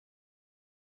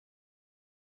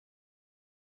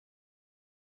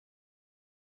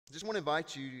Just want to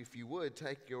invite you, if you would,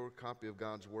 take your copy of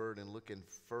God's Word and look in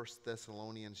 1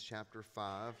 Thessalonians chapter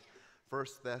 5. 1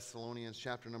 Thessalonians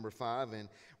chapter number 5, and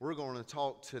we're going to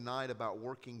talk tonight about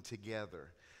working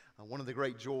together. One of the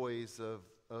great joys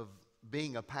of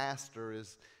being a pastor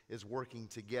is working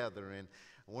together, and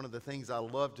one of the things I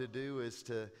love to do is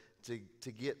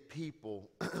to get people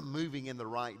moving in the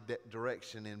right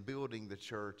direction and building the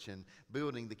church and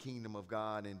building the kingdom of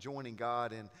God and joining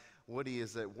God in what He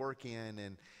is at work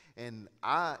in. And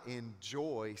I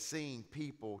enjoy seeing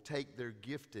people take their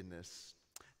giftedness,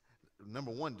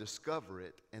 number one, discover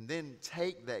it, and then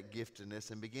take that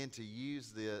giftedness and begin to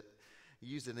use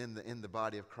it in the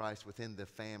body of Christ within the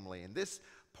family. And this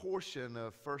portion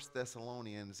of 1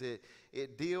 Thessalonians,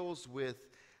 it deals with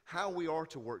how we are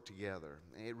to work together.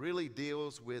 It really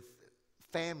deals with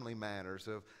family matters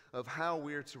of how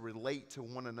we're to relate to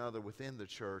one another within the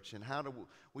church, and how do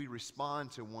we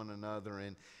respond to one another,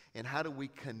 and how do we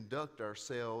conduct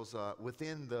ourselves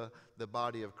within the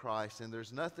body of Christ. And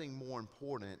there's nothing more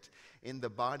important in the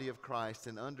body of Christ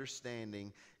than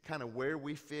understanding kind of where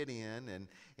we fit in,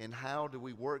 and how do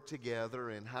we work together,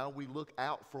 and how we look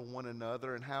out for one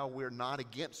another, and how we're not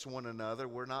against one another.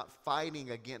 We're not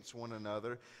fighting against one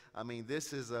another. I mean,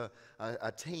 this is a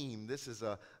team. This is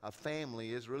a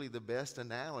family is really the best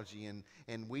analogy.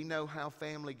 And we know how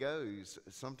family goes.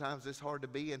 Sometimes it's hard to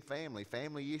be in family.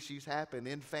 Family issues happen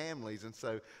in families. And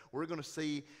so we're going to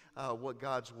see what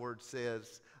God's Word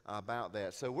says about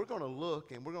that. So we're going to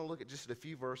look at just a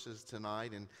few verses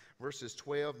tonight, in verses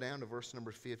 12 down to verse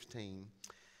number 15.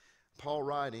 Paul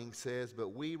writing says, "But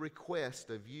we request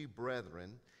of you,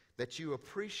 brethren, that you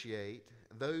appreciate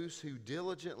those who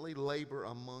diligently labor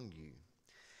among you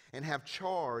and have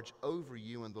charge over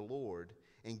you in the Lord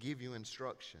and give you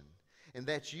instruction, and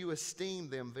that you esteem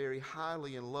them very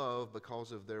highly in love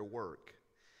because of their work.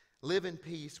 Live in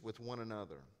peace with one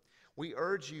another. We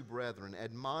urge you, brethren,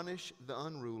 admonish the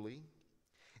unruly,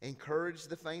 encourage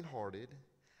the faint-hearted,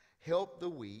 help the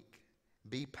weak,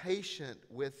 be patient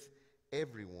with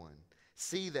everyone.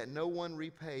 See that no one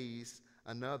repays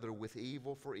another with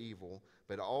evil for evil,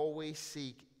 but always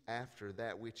seek after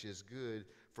that which is good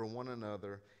for one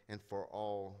another and for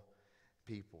all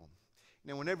people."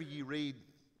 Now, whenever you read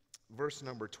verse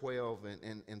number 12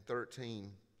 and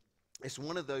 13, it's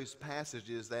one of those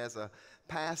passages that as a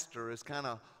pastor is kind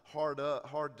of hard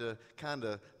to kind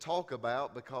of talk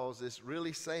about, because it's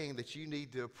really saying that you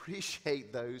need to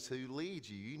appreciate those who lead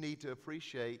you. You need to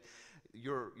appreciate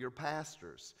your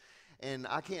pastors. And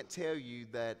I can't tell you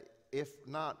that if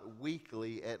not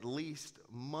weekly, at least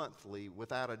monthly,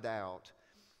 without a doubt,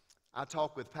 I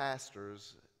talk with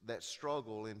pastors that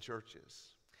struggle in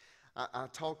churches. I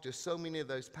talk to so many of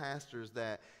those pastors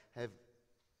that have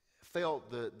felt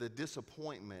the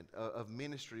disappointment of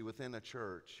ministry within a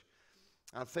church.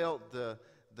 I felt the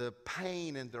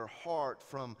pain in their heart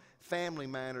from family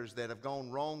matters that have gone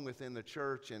wrong within the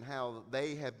church and how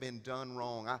they have been done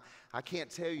wrong. I can't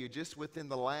tell you, just within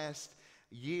the last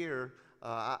year,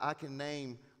 I can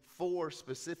name 4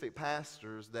 specific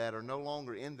pastors that are no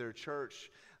longer in their church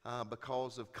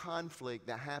because of conflict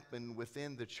that happened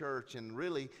within the church. And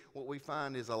really what we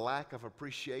find is a lack of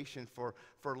appreciation for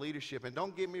leadership. And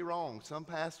don't get me wrong, some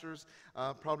pastors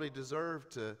probably deserve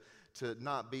to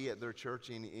not be at their church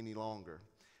any longer.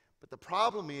 But the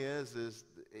problem is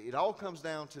it all comes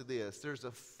down to this. There's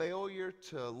a failure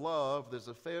to love. There's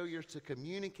a failure to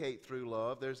communicate through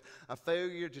love. There's a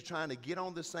failure to trying to get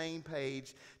on the same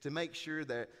page to make sure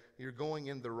that you're going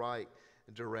in the right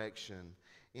direction.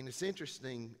 And it's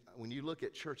interesting when you look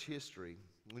at church history.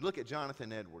 We look at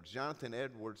Jonathan Edwards. Jonathan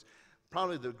Edwards,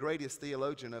 probably the greatest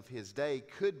theologian of his day,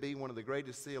 could be one of the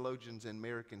greatest theologians in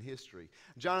American history.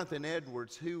 Jonathan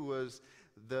Edwards, who was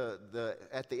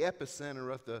at the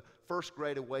epicenter of the First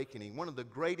Great Awakening, one of the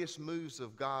greatest moves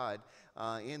of God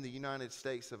in the United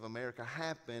States of America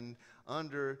happened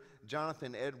under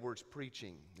Jonathan Edwards'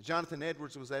 preaching. Jonathan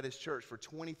Edwards was at his church for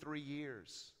 23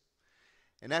 years.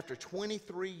 And after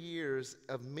 23 years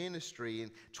of ministry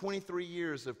and 23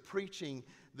 years of preaching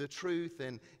the truth,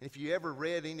 and if you ever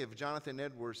read any of Jonathan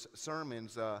Edwards'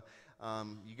 sermons,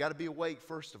 you got to be awake,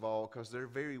 first of all, because they're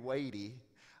very weighty.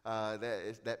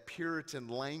 That Puritan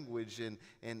language, and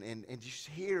you just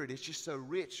hear it. It's just so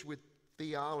rich with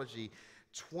theology.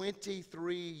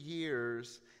 23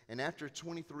 years, and after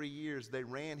 23 years, they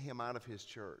ran him out of his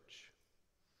church.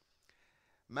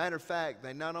 Matter of fact,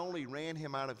 they not only ran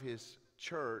him out of his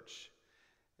church,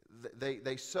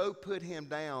 they so put him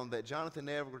down that Jonathan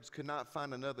Edwards could not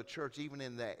find another church even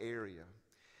in that area.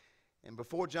 And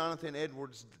before Jonathan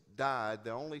Edwards died,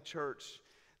 the only church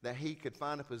that he could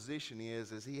find a position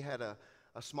is he had a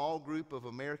small group of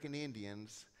American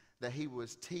Indians that he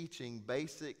was teaching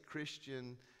basic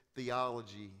Christian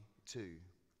theology to.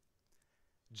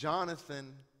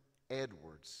 Jonathan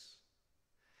Edwards.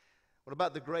 What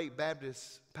about the great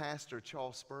Baptist pastor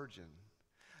Charles Spurgeon?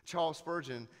 Charles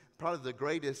Spurgeon, probably the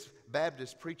greatest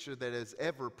Baptist preacher that has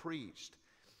ever preached.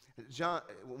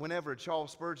 Whenever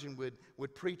Charles Spurgeon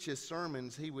would preach his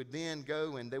sermons, he would then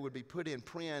go and they would be put in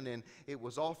print, and it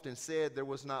was often said there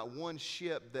was not one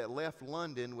ship that left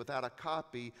London without a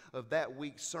copy of that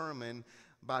week's sermon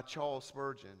by Charles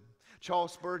Spurgeon.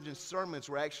 Charles Spurgeon's sermons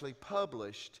were actually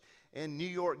published in New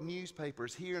York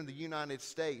newspapers here in the United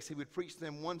States. He would preach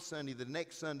them one Sunday. The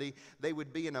next Sunday, they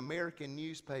would be in American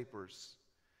newspapers.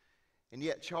 And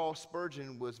yet Charles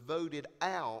Spurgeon was voted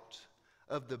out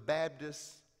of the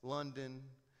Baptist London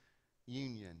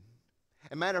Union.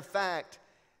 As a matter of fact,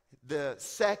 the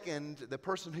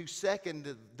person who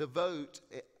seconded the vote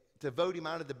to vote him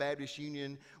out of the Baptist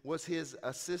Union was his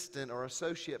assistant or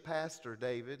associate pastor,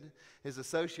 David, his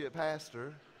associate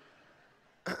pastor.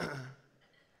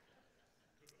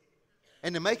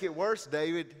 And to make it worse,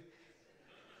 David,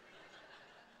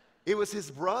 it was his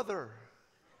brother.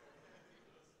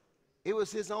 It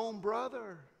was his own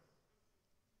brother,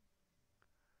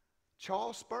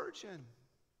 Charles Spurgeon.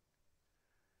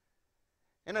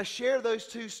 And I share those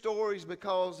two stories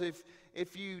because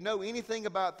if you know anything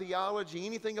about theology,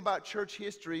 anything about church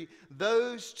history,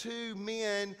 those two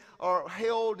men are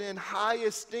held in high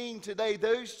esteem today.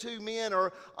 Those two men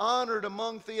are honored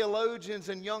among theologians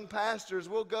and young pastors.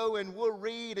 We'll go and we'll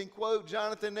read and quote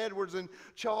Jonathan Edwards and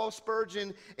Charles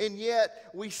Spurgeon, and yet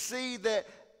we see that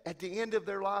at the end of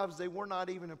their lives, they were not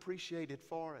even appreciated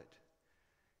for it.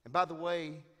 And by the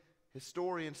way,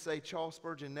 historians say Charles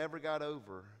Spurgeon never got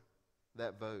over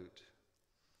that vote.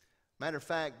 Matter of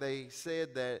fact, they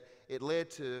said that it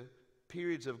led to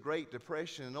periods of Great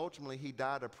Depression, and ultimately he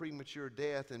died a premature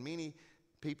death, and many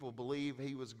people believe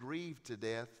he was grieved to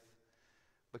death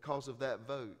because of that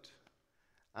vote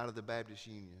out of the Baptist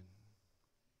Union.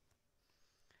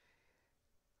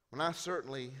 When I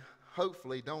certainly,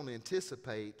 hopefully, don't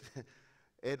anticipate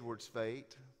Edwards'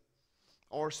 fate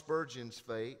or Spurgeon's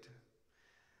fate,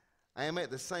 I am at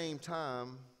the same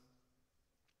time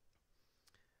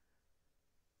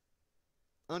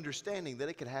understanding that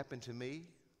it could happen to me.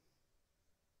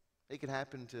 It could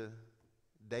happen to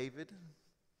David,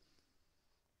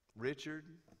 Richard,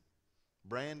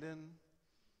 Brandon,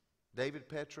 David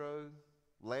Petro,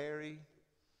 Larry,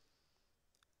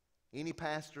 any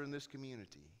pastor in this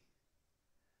community.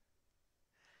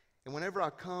 And whenever I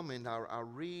come and I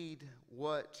read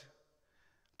what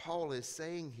Paul is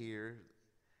saying here,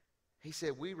 he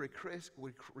said, we request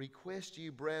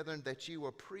you, brethren, that you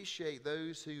appreciate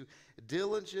those who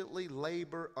diligently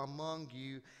labor among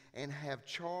you and have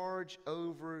charge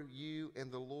over you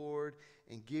in the Lord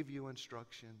and give you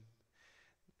instruction.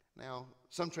 Now,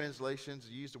 some translations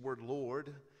use the word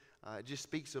Lord. It just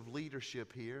speaks of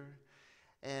leadership here.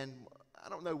 And I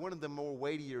don't know, one of the more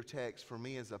weightier texts for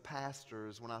me as a pastor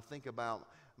is when I think about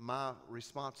my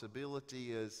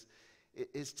responsibility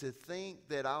is to think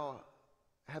that I'll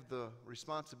have the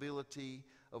responsibility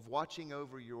of watching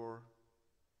over your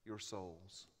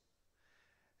souls.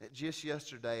 Just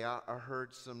yesterday, I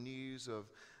heard some news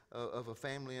of a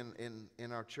family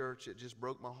in our church that just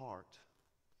broke my heart.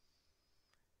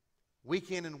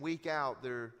 Week in and week out,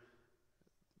 there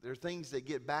are things that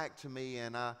get back to me,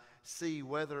 and I see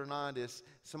whether or not it's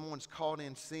someone's caught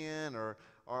in sin or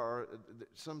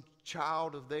some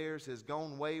child of theirs has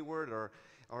gone wayward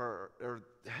or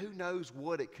who knows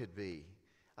what it could be.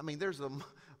 I mean, there's a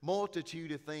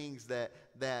multitude of things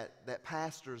that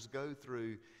pastors go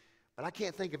through, but I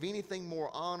can't think of anything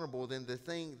more honorable than to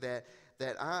think that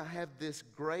I have this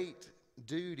great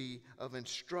duty of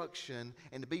instruction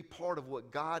and to be part of what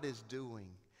God is doing.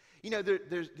 You know,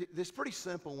 there's pretty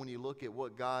simple when you look at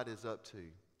what God is up to.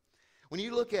 When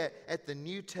you look at the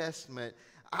New Testament,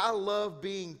 I love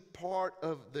being part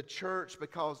of the church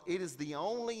because it is the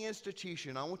only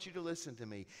institution, I want you to listen to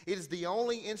me, it is the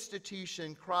only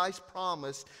institution Christ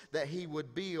promised that He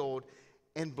would build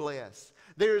and bless.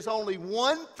 There is only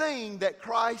one thing that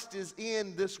Christ is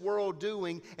in this world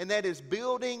doing, and that is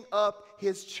building up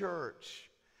His church.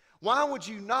 Why would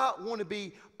you not want to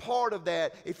be part of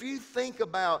that? If you think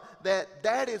about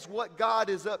that is what God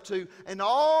is up to. And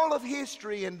all of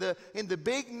history in the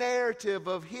big narrative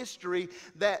of history,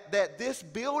 that this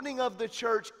building of the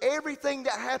church, everything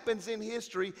that happens in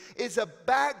history is a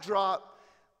backdrop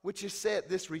which has set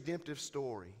this redemptive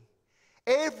story.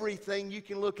 Everything you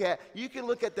can look at. You can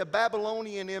look at the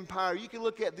Babylonian Empire. You can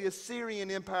look at the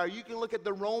Assyrian Empire. You can look at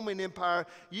the Roman Empire.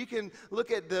 You can look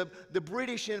at the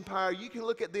British Empire. You can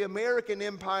look at the American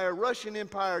Empire, Russian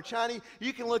Empire, Chinese.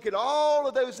 You can look at all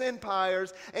of those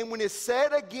empires, and when it's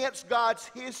set against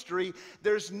God's history,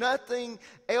 there's nothing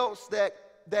else that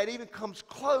even comes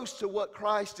close to what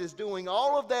Christ is doing.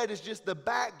 All of that is just the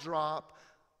backdrop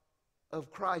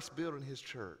of Christ building His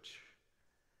church.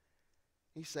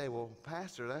 You say, well,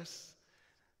 Pastor,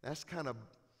 that's kind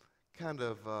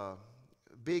of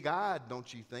big-eyed,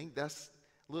 don't you think? That's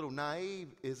a little naive,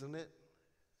 isn't it?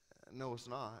 No, it's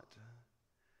not.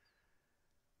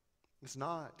 It's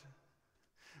not.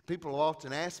 People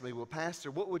often ask me, well,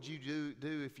 Pastor, what would you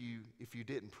do if you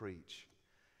didn't preach?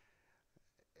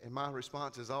 And my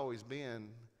response has always been,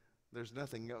 there's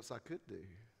nothing else I could do.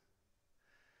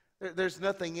 There's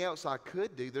nothing else I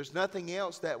could do. There's nothing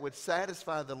else that would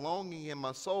satisfy the longing in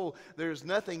my soul. There's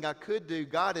nothing I could do.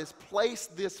 God has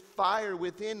placed this fire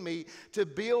within me to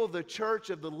build the church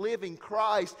of the living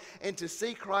Christ and to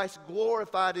see Christ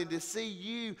glorified and to see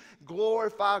you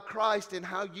glorify Christ in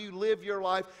how you live your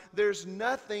life. There's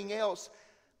nothing else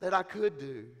that I could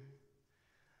do.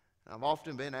 I've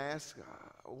often been asked,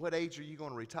 what age are you going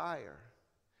to retire?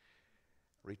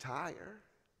 Retire?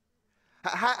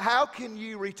 How can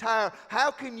you retire? How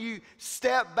can you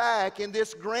step back in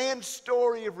this grand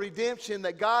story of redemption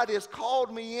that God has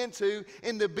called me into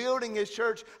in the building His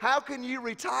church? How can you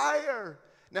retire?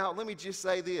 Now, let me just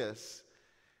say this.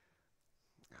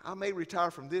 I may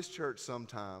retire from this church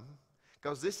sometime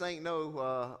because this ain't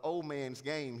no old man's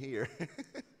game here.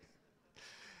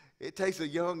 It takes a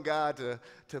young guy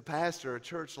to pastor a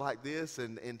church like this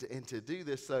and to do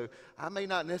this. So I may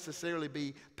not necessarily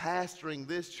be pastoring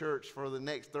this church for the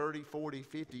next 30, 40,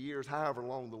 50 years, however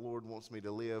long the Lord wants me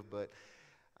to live. But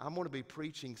I'm going to be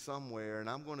preaching somewhere, and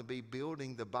I'm going to be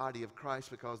building the body of Christ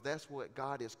because that's what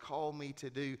God has called me to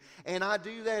do. And I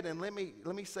do that, and let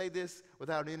me say this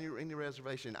without any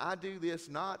reservation. I do this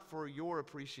not for your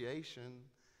appreciation.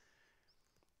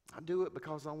 I do it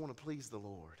because I want to please the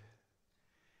Lord.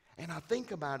 And I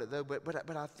think about it, though,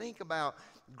 but I think about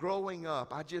growing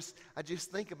up. I just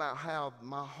think about how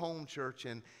my home church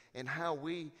and how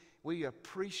we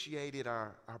appreciated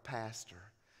our pastor.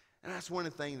 And that's one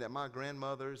of the things that my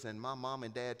grandmothers and my mom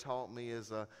and dad taught me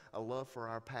is a love for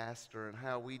our pastor and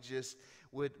how we just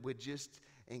would just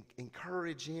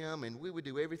encourage him, and we would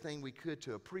do everything we could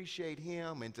to appreciate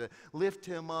him and to lift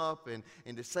him up and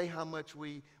to say how much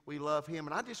we love him.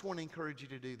 And I just want to encourage you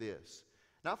to do this,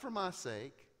 not for my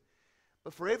sake,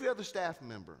 but for every other staff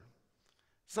member,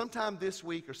 sometime this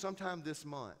week or sometime this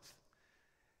month,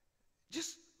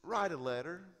 just write a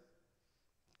letter,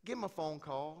 give them a phone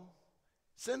call,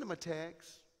 send them a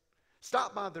text,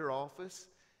 stop by their office,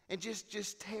 and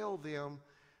just tell them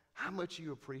how much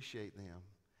you appreciate them.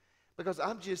 Because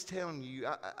I'm just telling you,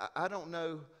 I don't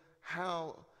know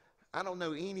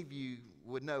any of you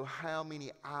would know how many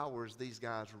hours these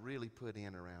guys really put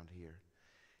in around here.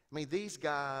 I mean, these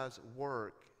guys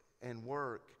work and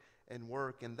work and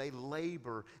work, and they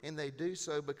labor, and they do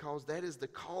so because that is the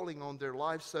calling on their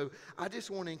life. So I just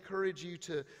want to encourage you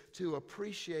to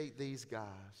appreciate these guys.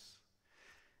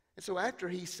 And so after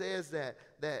he says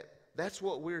that's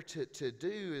what we're to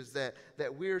do, is that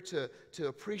we're to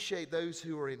appreciate those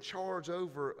who are in charge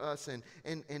over us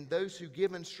and those who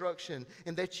give instruction,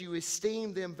 and that you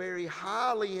esteem them very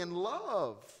highly in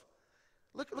love.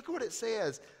 Look what it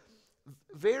says.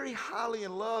 Very highly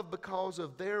in love because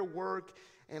of their work,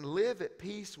 and live at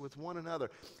peace with one another.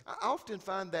 I often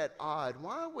find that odd.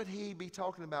 Why would he be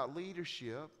talking about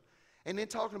leadership and then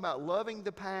talking about loving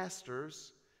the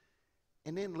pastors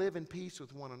and then live in peace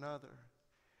with one another?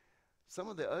 Some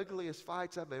of the ugliest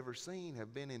fights I've ever seen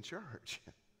have been in church.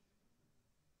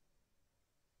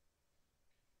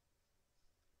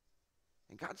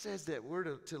 And God says that we're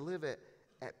to live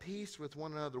at peace with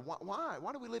one another. Why?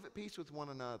 Why do we live at peace with one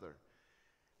another?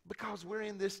 Because we're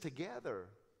in this together.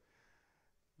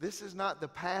 This is not the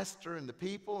pastor and the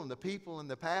people and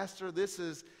the pastor.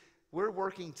 We're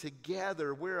working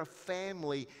together. We're a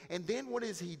family. And then what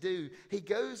does he do? He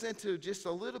goes into just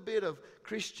a little bit of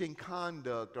Christian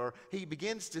conduct, or he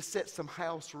begins to set some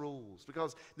house rules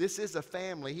because this is a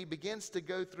family. He begins to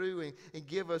go through and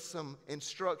give us some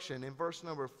instruction. In verse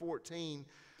number 14,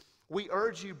 we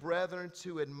urge you, brethren,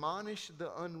 to admonish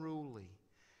the unruly.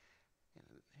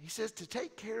 He says to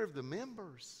take care of the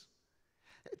members,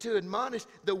 to admonish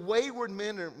the wayward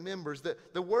members.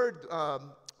 The word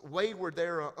wayward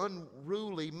there,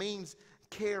 unruly, means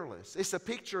careless. It's a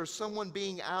picture of someone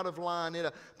being out of line. It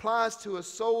applies to a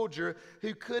soldier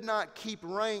who could not keep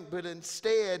rank, but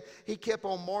instead he kept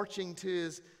on marching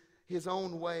to his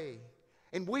own way.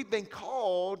 And we've been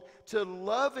called to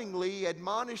lovingly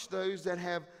admonish those that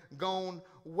have gone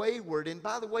wayward. And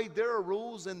by the way, there are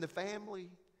rules in the family.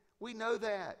 We know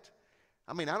that.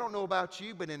 I mean, I don't know about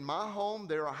you, but in my home,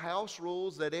 there are house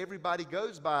rules that everybody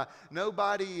goes by.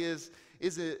 Nobody is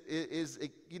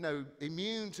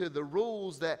immune to the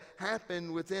rules that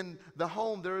happen within the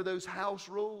home. There are those house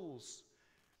rules.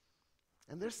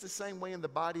 And there's the same way in the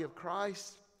body of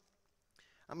Christ.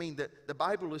 I mean, the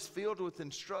Bible is filled with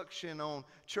instruction on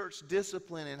church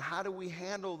discipline and how do we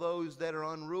handle those that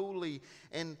are unruly.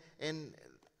 And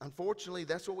unfortunately,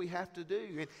 that's what we have to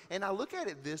do. And I look at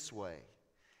it this way.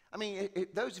 I mean,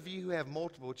 those of you who have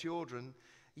multiple children,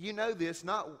 you know this,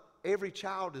 not every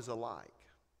child is alike.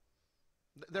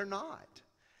 They're not.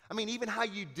 I mean, even how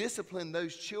you discipline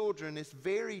those children is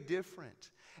very different.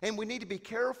 And we need to be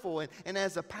careful. And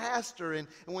as a pastor, and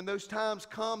when those times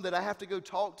come that I have to go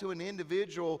talk to an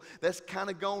individual that's kind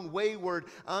of gone wayward,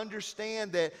 I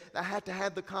understand that I have to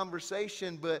have the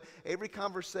conversation, but every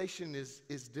conversation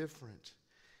is different.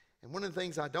 And one of the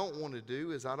things I don't want to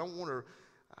do is I don't want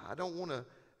to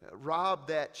rob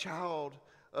that child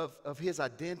of his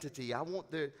identity. I want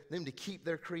them to keep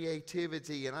their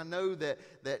creativity. And I know that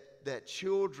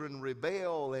children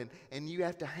rebel, and you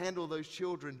have to handle those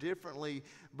children differently.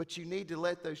 But you need to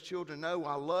let those children know,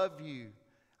 I love you.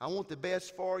 I want the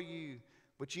best for you.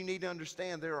 But you need to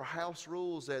understand there are house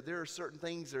rules, that there are certain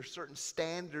things, there are certain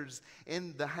standards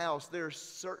in the house. There are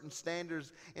certain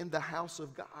standards in the house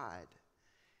of God.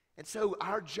 And so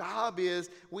our job is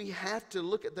we have to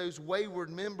look at those wayward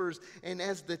members, and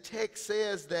as the text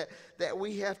says that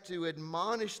we have to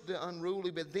admonish the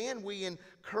unruly, but then we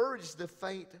encourage the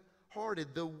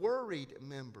faint-hearted, the worried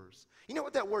members. You know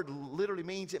what that word literally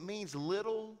means? It means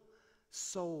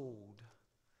little-souled.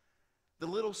 The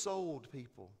little-souled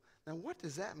people. Now what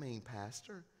does that mean,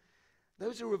 Pastor?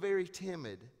 Those who are very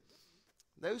timid,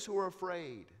 those who are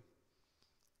afraid.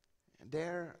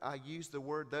 Dare I use the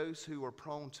word, those who are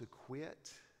prone to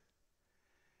quit?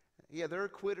 Yeah, there are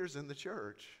quitters in the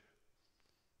church.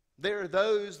 There are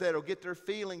those that will get their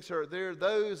feelings hurt. There are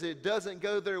those that doesn't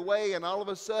go their way, and all of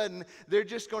a sudden, they're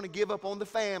just going to give up on the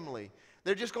family.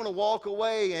 They're just going to walk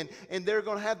away, and they're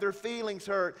going to have their feelings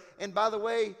hurt. And by the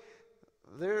way,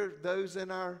 there are those in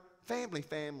our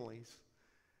families.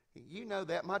 You know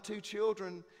that. My two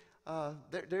children,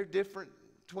 they're different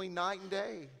between night and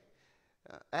day.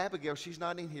 Abigail, she's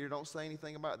not in here. Don't say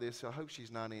anything about this. So I hope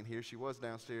she's not in here. She was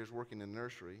downstairs working in the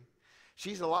nursery.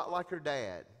 She's a lot like her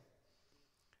dad.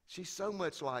 She's so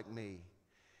much like me.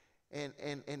 And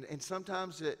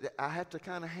sometimes I have to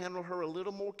kind of handle her a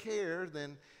little more care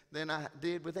than I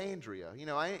did with Andrea. You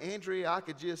know, Andrea, I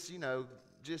could just and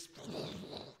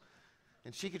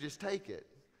she could just take it.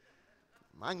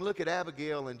 I can look at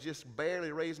Abigail and just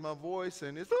barely raise my voice,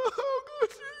 and it's, oh, good.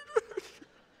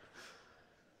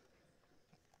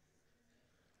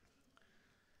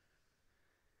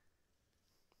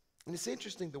 And it's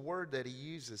interesting the word that he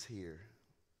uses here,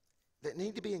 that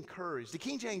need to be encouraged. The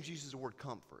King James uses the word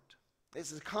comfort.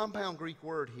 It's a compound Greek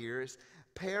word here. It's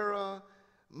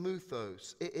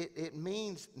paramuthos. It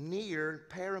means near.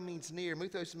 Para means near.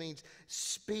 Muthos means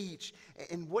speech.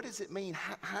 And what does it mean?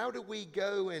 How do we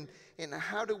go and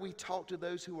how do we talk to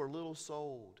those who are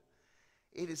little-souled?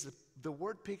 It is the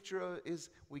word picture is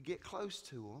we get close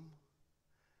to them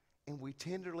and we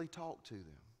tenderly talk to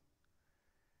them.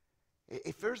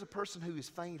 If there's a person who is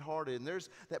faint-hearted and there's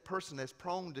that person that's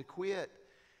prone to quit,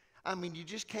 I mean, you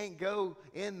just can't go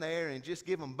in there and just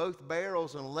give them both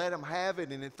barrels and let them have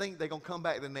it and then think they're going to come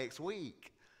back the next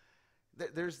week.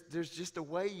 There's just a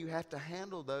way you have to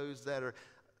handle those that are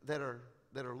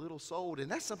little-souled,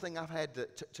 and that's something I've had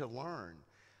to learn.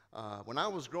 When I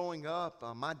was growing up,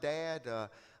 my dad,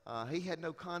 he had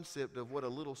no concept of what a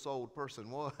little-souled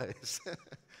person was.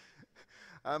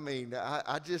 I mean,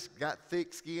 I just got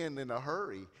thick-skinned in a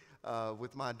hurry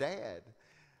with my dad.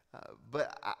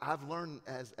 But I've learned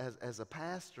as a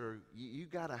pastor, you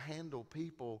got to handle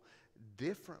people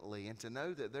differently, and to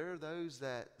know that there are those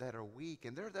that are weak,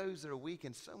 and there are those that are weak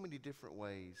in so many different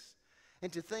ways.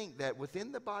 And to think that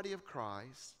within the body of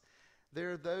Christ,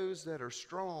 there are those that are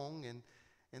strong,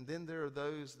 and then there are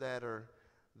those that are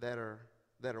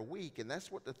weak. And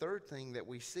that's what the third thing that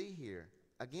we see here.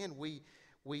 Again, we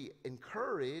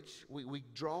encourage, we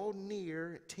draw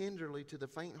near tenderly to the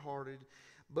faint-hearted,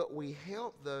 but we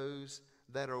help those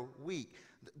that are weak.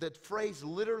 The phrase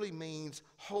literally means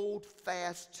hold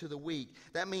fast to the weak.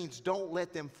 That means don't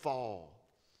let them fall.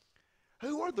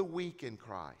 Who are the weak in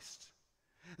Christ?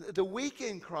 The weak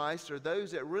in Christ are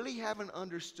those that really haven't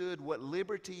understood what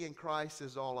liberty in Christ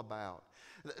is all about.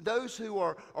 Those who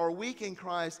are weak in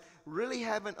Christ really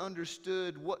haven't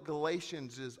understood what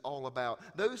Galatians is all about.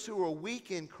 Those who are weak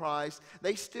in Christ,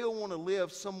 they still want to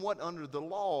live somewhat under the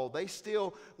law. They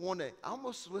still want to,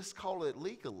 almost let's call it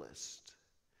legalist.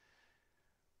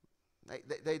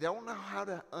 They don't know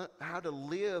how to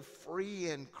live free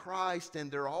in Christ, and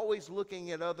they're always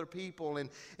looking at other people. And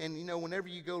you know, whenever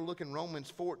you go look in Romans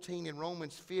 14 and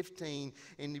Romans 15,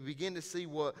 and you begin to see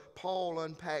what Paul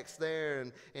unpacks there,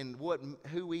 and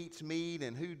who eats meat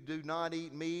and who do not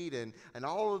eat meat, and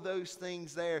all of those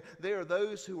things there are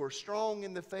those who are strong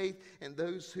in the faith and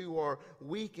those who are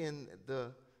weak in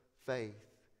the faith.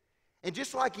 And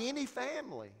just like any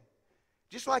family,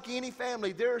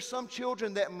 there are some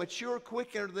children that mature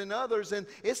quicker than others, and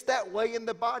it's that way in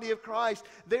the body of Christ.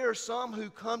 There are some who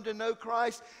come to know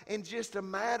Christ in just a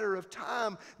matter of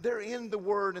time. They're in the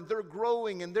Word, and they're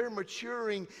growing, and they're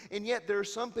maturing, and yet there are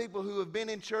some people who have been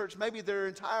in church maybe their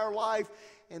entire life,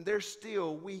 and they're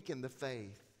still weak in the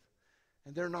faith,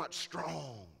 and they're not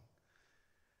strong.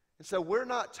 And so we're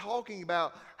not talking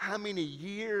about how many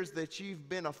years that you've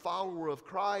been a follower of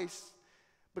Christ,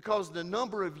 because the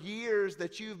number of years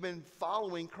that you've been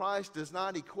following Christ does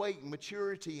not equate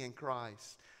maturity in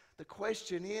Christ. The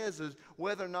question is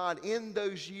whether or not in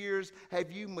those years have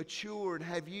you matured?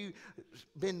 Have you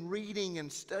been reading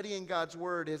and studying God's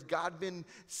Word? Has God been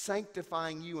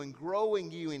sanctifying you and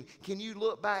growing you? And can you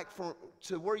look back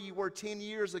to where you were 10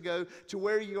 years ago to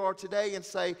where you are today and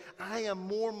say, I am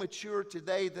more mature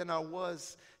today than I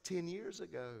was 10 years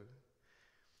ago?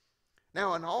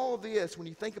 Now, in all this, when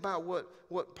you think about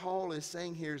what Paul is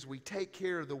saying here, is we take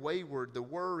care of the wayward, the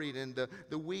worried, and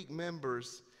the weak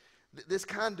members. This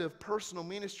kind of personal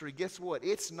ministry, guess what?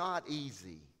 It's not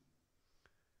easy.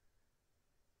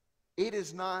 It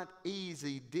is not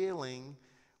easy dealing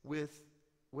with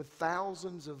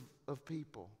thousands of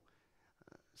people.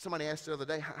 Somebody asked the other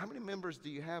day, how many members do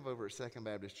you have over at Second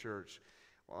Baptist Church?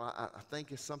 Well, I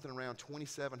think it's something around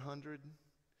 2,700.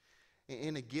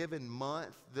 In a given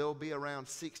month, there'll be around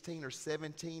 1,600 or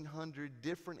 1,700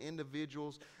 different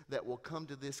individuals that will come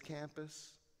to this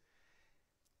campus.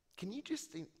 Can you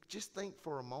just think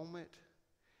for a moment?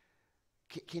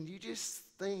 Can you just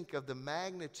think of the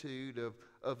magnitude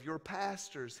of your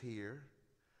pastors here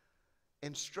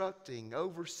instructing,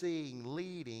 overseeing,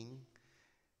 leading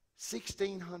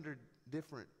 1,600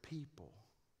 different people,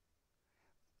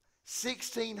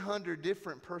 1,600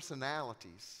 different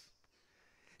personalities,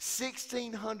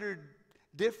 1,600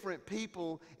 different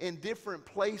people in different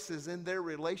places in their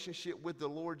relationship with the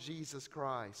Lord Jesus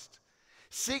Christ.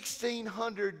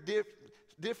 1,600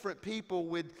 different people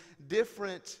with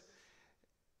different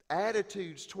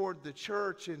attitudes toward the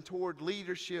church and toward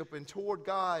leadership and toward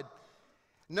God.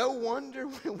 No wonder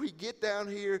when we get down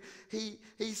here, he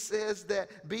says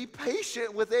that be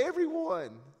patient with everyone.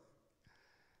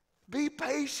 Be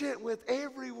patient with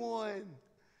everyone.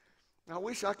 I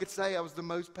wish I could say I was the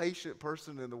most patient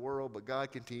person in the world, but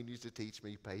God continues to teach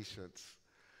me patience.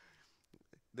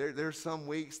 There's some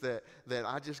weeks that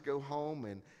I just go home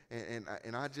and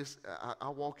I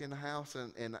walk in the house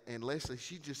and Leslie,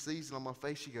 she just sees it on my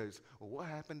face. She goes, well, what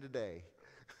happened today?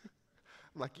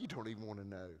 I'm like, you don't even want to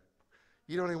know.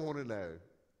 You don't even want to know.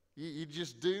 You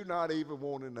just do not even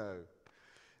want to know.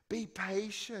 Be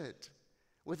patient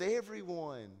with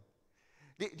everyone.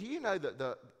 Do you know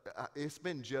that it's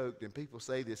been joked, and people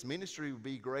say this, ministry would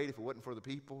be great if it wasn't for the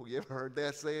people? You ever heard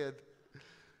that said?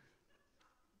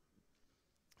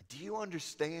 Do you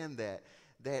understand that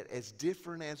as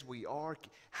different as we are,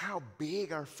 how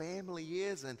big our family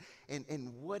is and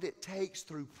what it takes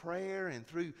through prayer and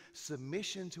through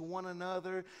submission to one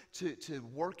another to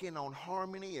working on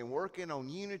harmony and working on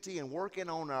unity and working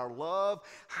on our love?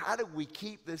 How do we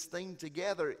keep this thing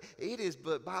together? It is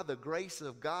but by the grace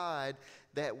of God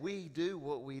that we do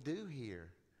what we do here.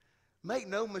 Make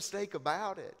no mistake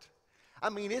about it. I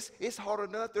mean, it's hard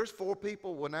enough. There's 4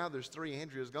 people. Well, now there's 3.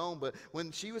 Andrea's gone. But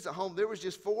when she was at home, there was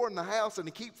just 4 in the house. And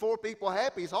to keep 4 people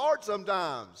happy is hard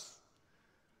sometimes.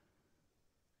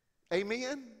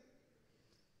 Amen?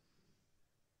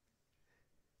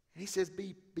 He says,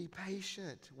 be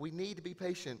patient. We need to be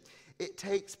patient. It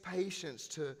takes patience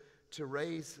to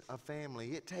raise a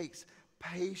family. It takes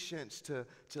patience to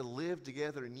live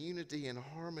together in unity and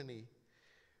harmony.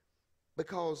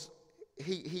 Because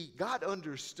God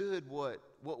understood what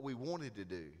we wanted to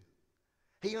do.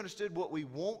 He understood what we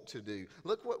want to do.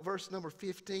 Look what verse number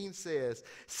 15 says.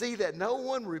 See that no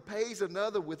one repays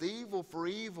another with evil for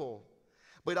evil,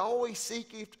 but always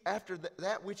seek after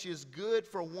that which is good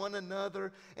for one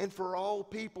another and for all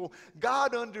people.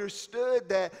 God understood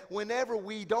that whenever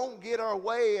we don't get our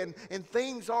way and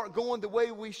things aren't going the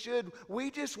way we should,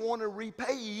 we just want to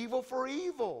repay evil for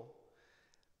evil.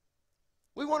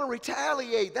 We want to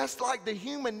retaliate. That's like the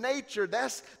human nature.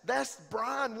 That's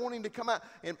Brian wanting to come out.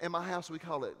 In my house, we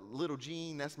call it little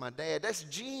Gene. That's my dad. That's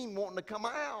Gene wanting to come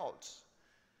out.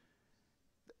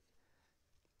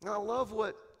 And I love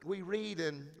what we read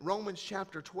in Romans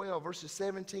chapter 12, verses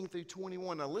 17 through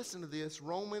 21. Now listen to this,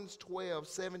 Romans 12,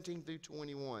 17 through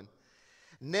 21.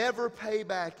 Never pay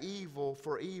back evil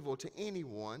for evil to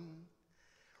anyone.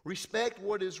 Respect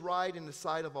what is right in the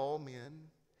sight of all men.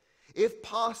 If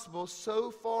possible,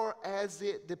 so far as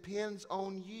it depends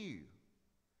on you.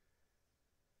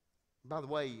 By the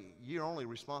way, you're only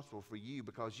responsible for you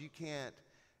because you can't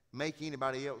make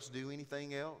anybody else do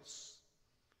anything else.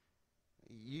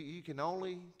 You can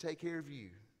only take care of you.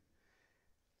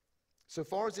 So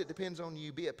far as it depends on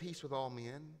you, be at peace with all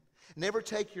men. Never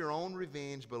take your own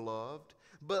revenge, beloved,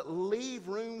 but leave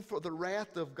room for the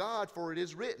wrath of God, for it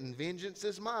is written, vengeance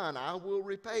is mine, I will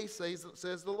repay, says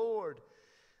the Lord.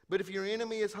 But if your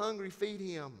enemy is hungry, feed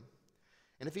him.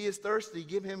 And if he is thirsty,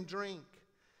 give him drink.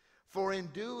 For in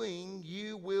doing,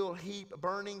 you will heap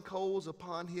burning coals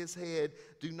upon his head.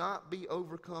 Do not be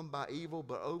overcome by evil,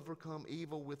 but overcome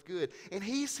evil with good. And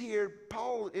he's here,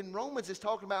 Paul in Romans is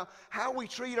talking about how we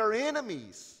treat our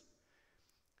enemies.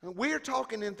 And we're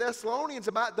talking in Thessalonians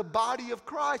about the body of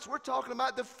Christ. We're talking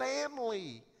about the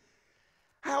family.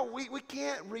 How we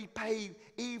can't repay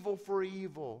evil for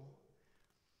evil.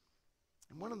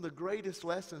 And one of the greatest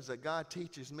lessons that God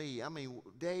teaches me,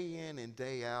 day in and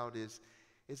day out, is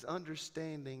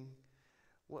understanding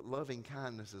what loving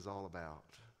kindness is all about.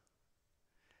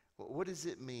 What does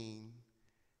it mean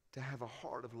to have a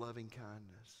heart of loving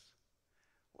kindness?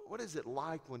 What is it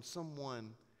like when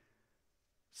someone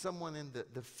in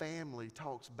the family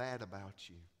talks bad about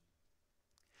you?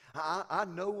 I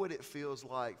know what it feels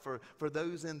like for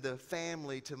those in the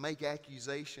family to make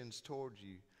accusations towards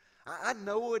you. I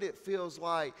know what it feels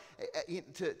like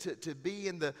to be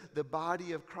in the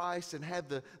body of Christ and have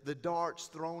the darts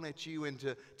thrown at you and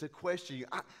to question you.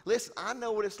 Listen, I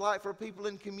know what it's like for people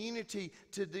in community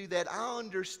to do that. I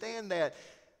understand that.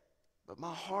 But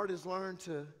my heart has learned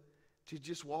to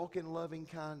just walk in loving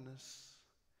kindness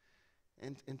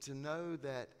and to know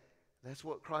that that's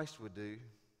what Christ would do.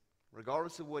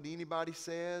 Regardless of what anybody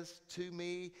says to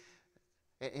me.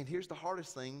 And here's the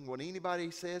hardest thing, what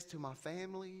anybody says to my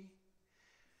family,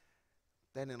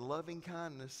 that in loving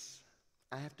kindness,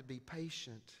 I have to be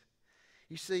patient.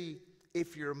 You see,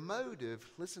 if your motive,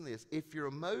 listen to this, if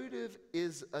your motive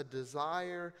is a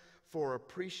desire for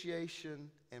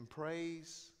appreciation and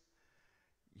praise,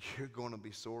 you're going to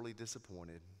be sorely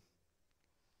disappointed.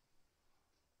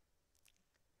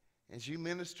 As you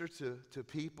minister to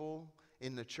people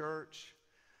in the church,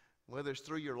 whether it's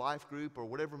through your life group or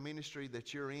whatever ministry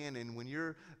that you're in, and when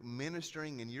you're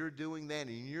ministering and you're doing that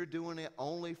and you're doing it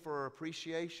only for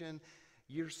appreciation,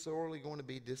 you're sorely going to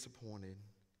be disappointed.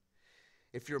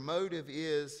 If your motive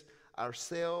is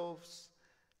ourselves,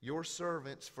 your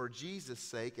servants, for Jesus'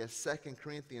 sake, as 2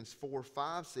 Corinthians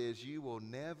 4:5 says, you will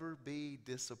never be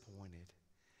disappointed.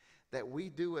 That we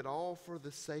do it all for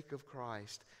the sake of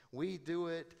Christ. We do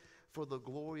it for the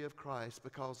glory of Christ,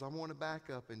 because I want to back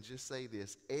up and just say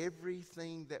this.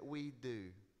 Everything that we do,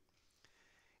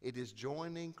 it is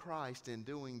joining Christ in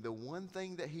doing the one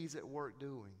thing that he's at work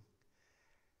doing,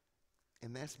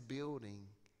 and that's building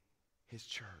his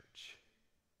church.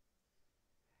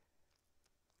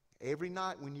 Every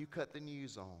night when you cut the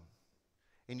news on,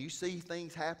 and you see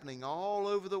things happening all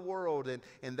over the world,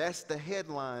 and that's the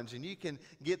headlines, and you can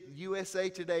get USA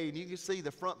Today, and you can see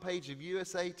the front page of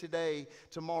USA Today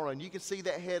tomorrow, and you can see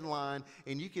that headline,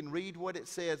 and you can read what it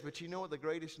says, but you know what the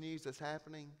greatest news that's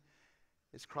happening?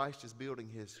 It's Christ is building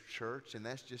his church, and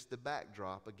that's just the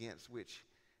backdrop against which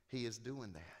he is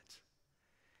doing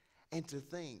that. And to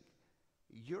think,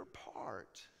 you're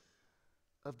part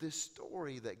of this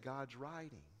story that God's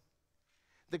writing.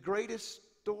 The greatest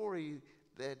story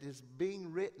that is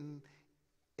being written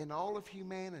in all of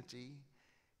humanity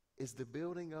is the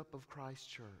building up of Christ's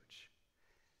church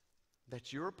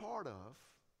that you're a part of,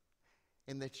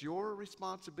 and that your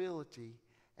responsibility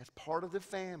as part of the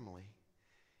family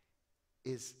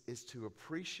is to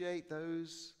appreciate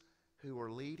those who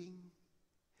are leading,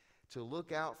 to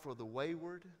look out for the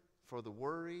wayward, for the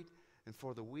worried, and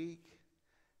for the weak.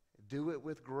 Do it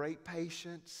with great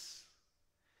patience,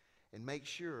 and make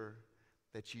sure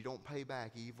that you don't pay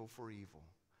back evil for evil.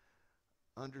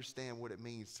 Understand what it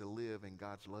means to live in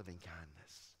God's loving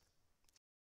kindness.